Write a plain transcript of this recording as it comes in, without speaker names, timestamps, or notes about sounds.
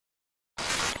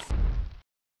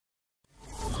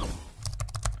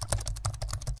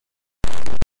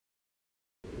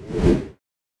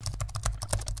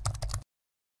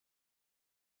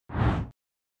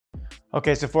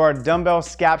Okay, so for our dumbbell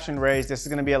scaption raise, this is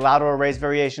gonna be a lateral raise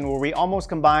variation where we almost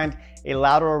combined a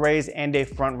lateral raise and a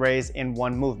front raise in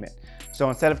one movement. So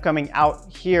instead of coming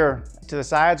out here to the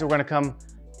sides, we're gonna come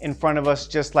in front of us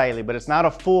just slightly, but it's not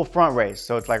a full front raise.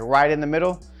 So it's like right in the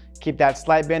middle. Keep that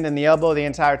slight bend in the elbow the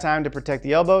entire time to protect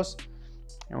the elbows.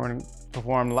 And we're gonna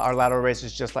perform our lateral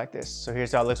raises just like this. So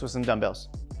here's how it looks with some dumbbells.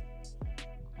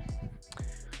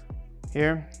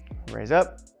 Here, raise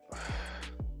up.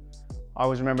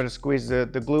 Always remember to squeeze the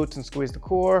glutes and squeeze the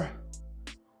core.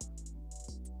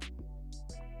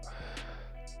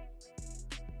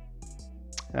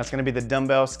 And that's gonna be the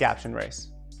dumbbell scaption raise.